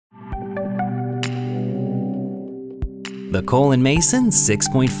The Cole & Mason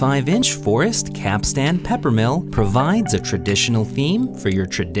 6.5-inch Forest Capstan Pepper Mill provides a traditional theme for your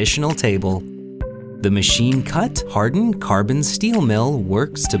traditional table. The machine-cut, hardened carbon steel mill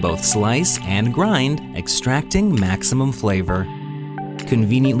works to both slice and grind, extracting maximum flavor.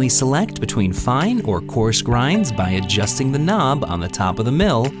 Conveniently select between fine or coarse grinds by adjusting the knob on the top of the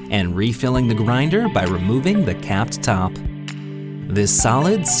mill and refilling the grinder by removing the capped top. This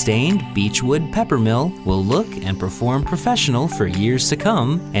solid, stained beechwood pepper mill will look and perform professional for years to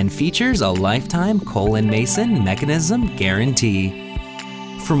come and features a lifetime Cole & Mason mechanism guarantee.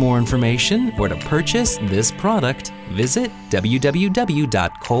 For more information or to purchase this product, visit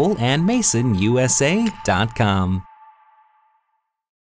www.coleandmasonusa.com.